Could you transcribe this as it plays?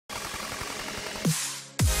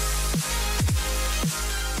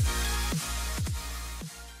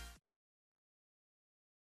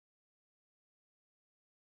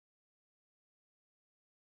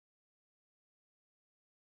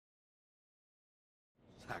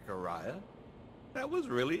Zachariah. That was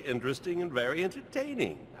really interesting and very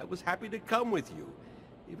entertaining. I was happy to come with you,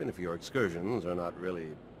 even if your excursions are not really...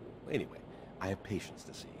 Anyway, I have patients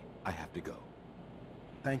to see. I have to go.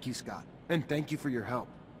 Thank you, Scott. And thank you for your help.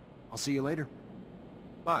 I'll see you later.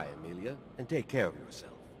 Bye, Amelia, and take care of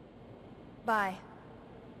yourself. Bye.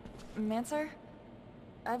 Mancer?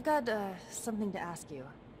 I've got, something to ask you.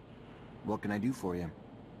 What can I do for you?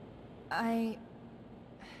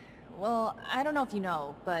 Well, I don't know if you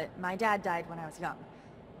know, but my dad died when I was young.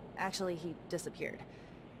 Actually, he disappeared.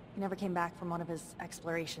 He never came back from one of his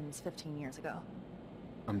explorations 15 years ago.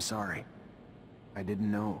 I'm sorry. I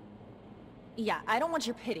didn't know. Yeah, I don't want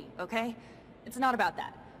your pity, okay? It's not about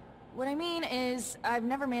that. What I mean is, I've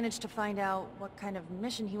never managed to find out what kind of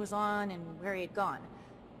mission he was on and where he had gone.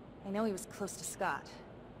 I know he was close to Scott.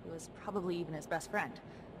 He was probably even his best friend.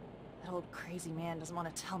 That old crazy man doesn't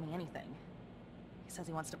want to tell me anything. He says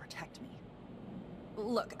he wants to protect me.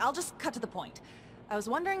 Look, I'll just cut to the point. I was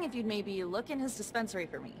wondering if you'd maybe look in his dispensary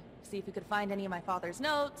for me. See if you could find any of my father's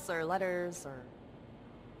notes, or letters, or...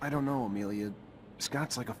 I don't know, Amelia.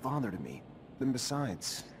 Scott's like a father to me. And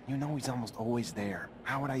besides, you know he's almost always there.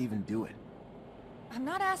 How would I even do it? I'm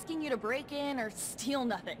not asking you to break in or steal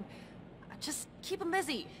nothing. Just keep him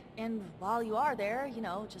busy. And while you are there, you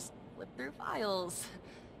know, just flip through files.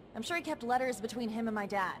 I'm sure he kept letters between him and my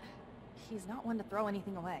dad. He's not one to throw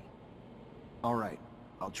anything away. All right.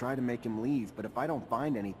 I'll try to make him leave, but if I don't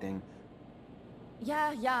find anything...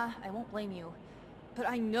 Yeah, I won't blame you. But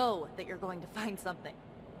I know that you're going to find something.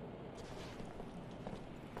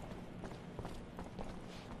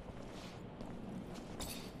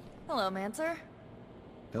 Hello, Mancer.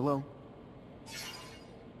 Hello?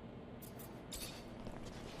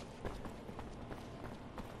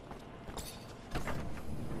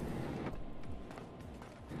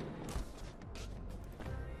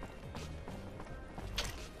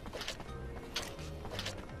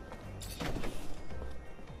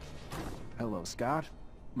 Hello, Scott.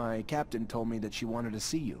 My captain told me that she wanted to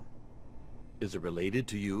see you. Is it related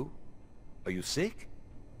to you? Are you sick?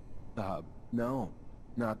 No.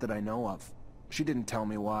 Not that I know of. She didn't tell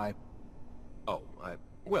me why. Oh,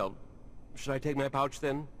 well, should I take my pouch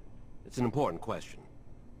then? It's an important question.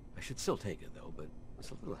 I should still take it though, but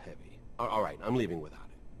it's a little heavy. All right, I'm leaving without it.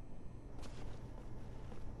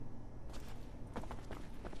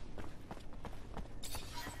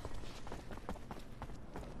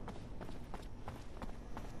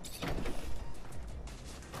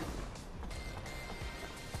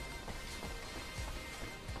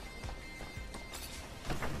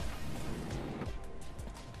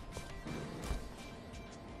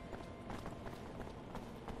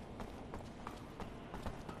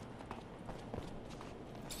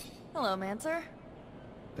 Hello, Mancer.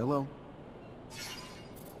 Hello?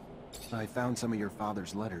 I found some of your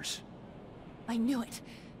father's letters. I knew it.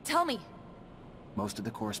 Tell me. Most of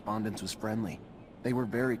the correspondence was friendly. They were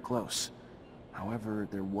very close. However,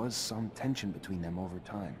 there was some tension between them over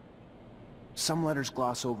time. Some letters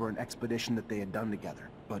gloss over an expedition that they had done together,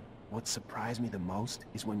 but what surprised me the most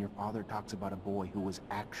is when your father talks about a boy who was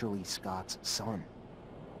actually Scott's son.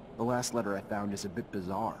 The last letter I found is a bit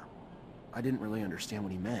bizarre. I didn't really understand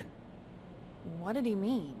what he meant. What did he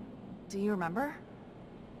mean? Do you remember?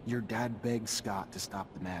 Your dad begged Scott to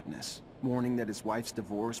stop the madness, warning that his wife's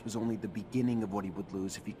divorce was only the beginning of what he would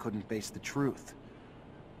lose if he couldn't face the truth.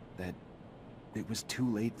 That it was too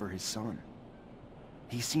late for his son.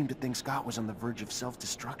 He seemed to think Scott was on the verge of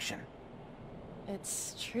self-destruction.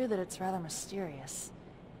 It's true that it's rather mysterious.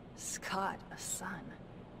 Scott, a son.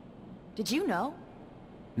 Did you know?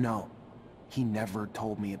 No, he never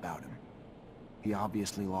told me about him. He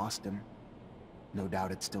obviously lost him. No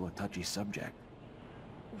doubt it's still a touchy subject.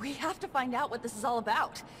 We have to find out what this is all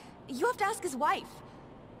about. You have to ask his wife.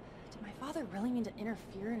 Did my father really mean to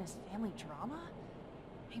interfere in his family drama?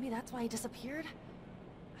 Maybe that's why he disappeared?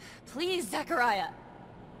 Please, Zachariah!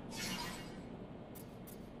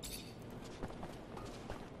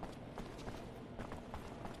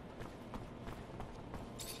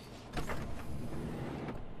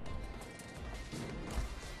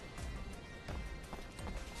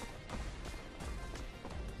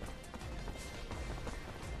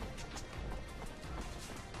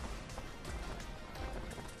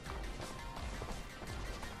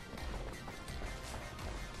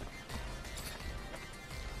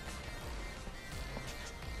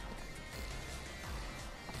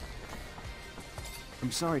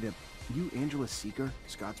 I'm sorry to... You Angela Seeker,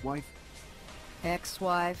 Scott's wife?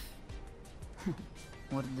 Ex-wife.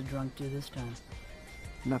 What did the drunk do this time?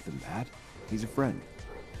 Nothing bad. He's a friend.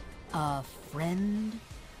 A friend?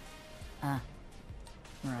 Ah,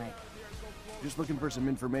 right. Just looking for some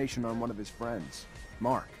information on one of his friends,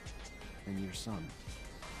 Mark, and your son.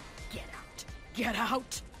 Get out! Get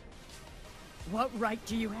out! What right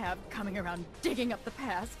do you have coming around digging up the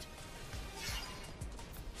past?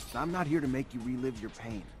 I'm not here to make you relive your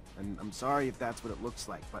pain, and I'm sorry if that's what it looks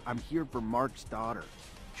like, but I'm here for Mark's daughter.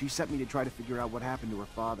 She sent me to try to figure out what happened to her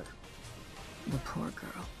father. The poor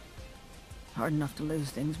girl. Hard enough to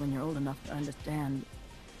lose things when you're old enough to understand.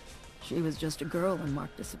 She was just a girl when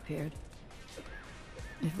Mark disappeared.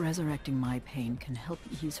 If resurrecting my pain can help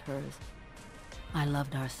ease hers. I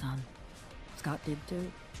loved our son. Scott did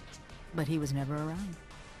too. But he was never around.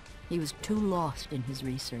 He was too lost in his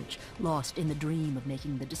research, lost in the dream of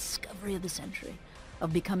making the discovery of the century,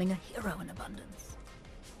 of becoming a hero in abundance.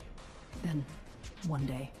 Then, one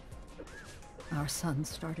day, our son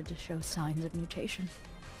started to show signs of mutation.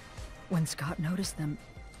 When Scott noticed them,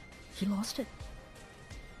 he lost it.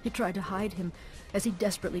 He tried to hide him as he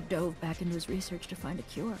desperately dove back into his research to find a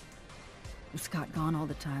cure. With Scott gone all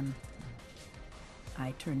the time,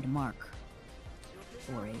 I turned to Mark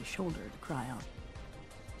for a shoulder to cry on.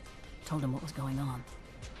 Told him what was going on.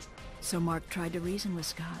 So Mark tried to reason with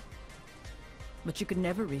Scott. But you could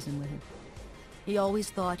never reason with him. He always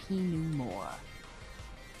thought he knew more.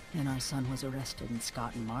 Then our son was arrested and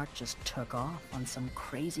Scott and Mark just took off on some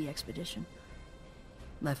crazy expedition.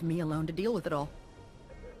 Left me alone to deal with it all.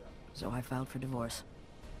 So I filed for divorce.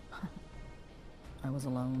 I was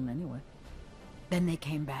alone anyway. Then they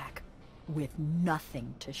came back, with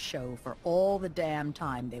nothing to show for all the damn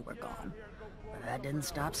time they were gone. But that didn't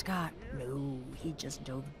stop Scott. No, he just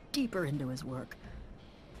dove deeper into his work.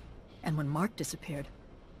 And when Mark disappeared,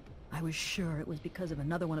 I was sure it was because of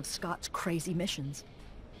another one of Scott's crazy missions.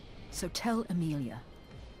 So tell Amelia,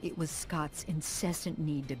 it was Scott's incessant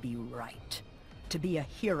need to be right, to be a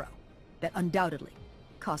hero, that undoubtedly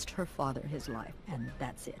cost her father his life, and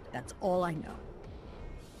that's it. That's all I know.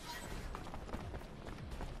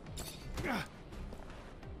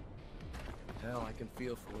 Hell, I can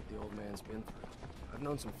feel for what the old man's been through. I've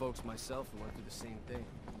known some folks myself who went through the same thing.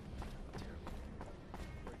 Terrible.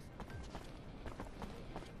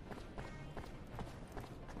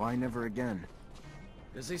 Why never again?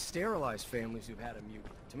 Because they sterilize families who've had a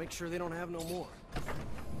mutant, to make sure they don't have no more.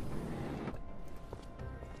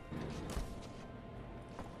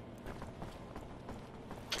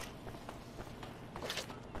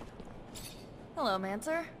 Hello,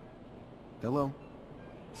 Mancer. Hello?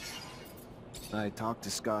 I talked to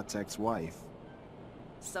Scott's ex-wife.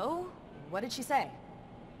 So? What did she say?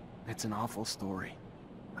 It's an awful story.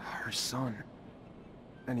 Her son.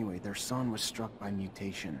 Anyway, their son was struck by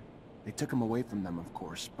mutation. They took him away from them, of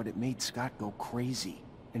course, but it made Scott go crazy,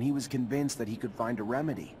 and he was convinced that he could find a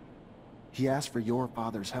remedy. He asked for your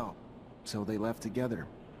father's help, so they left together,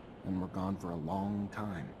 and were gone for a long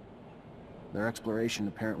time. Their exploration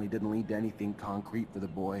apparently didn't lead to anything concrete for the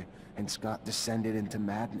boy, and Scott descended into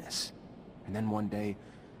madness. And then one day,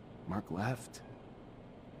 Mark left.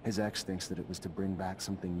 His ex thinks that it was to bring back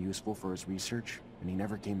something useful for his research, and he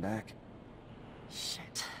never came back.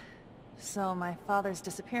 Shit. So my father's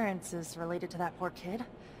disappearance is related to that poor kid?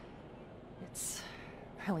 It's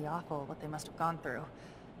really awful what they must have gone through.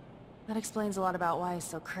 That explains a lot about why he's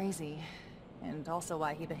so crazy, and also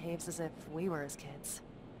why he behaves as if we were his kids.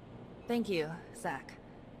 Thank you, Zach.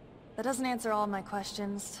 That doesn't answer all of my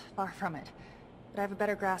questions, far from it. But I have a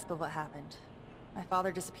better grasp of what happened. My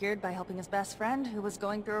father disappeared by helping his best friend, who was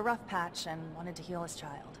going through a rough patch and wanted to heal his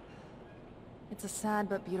child. It's a sad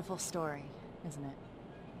but beautiful story, isn't it?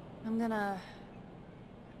 I'm gonna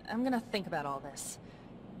think about all this.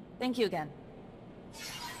 Thank you again.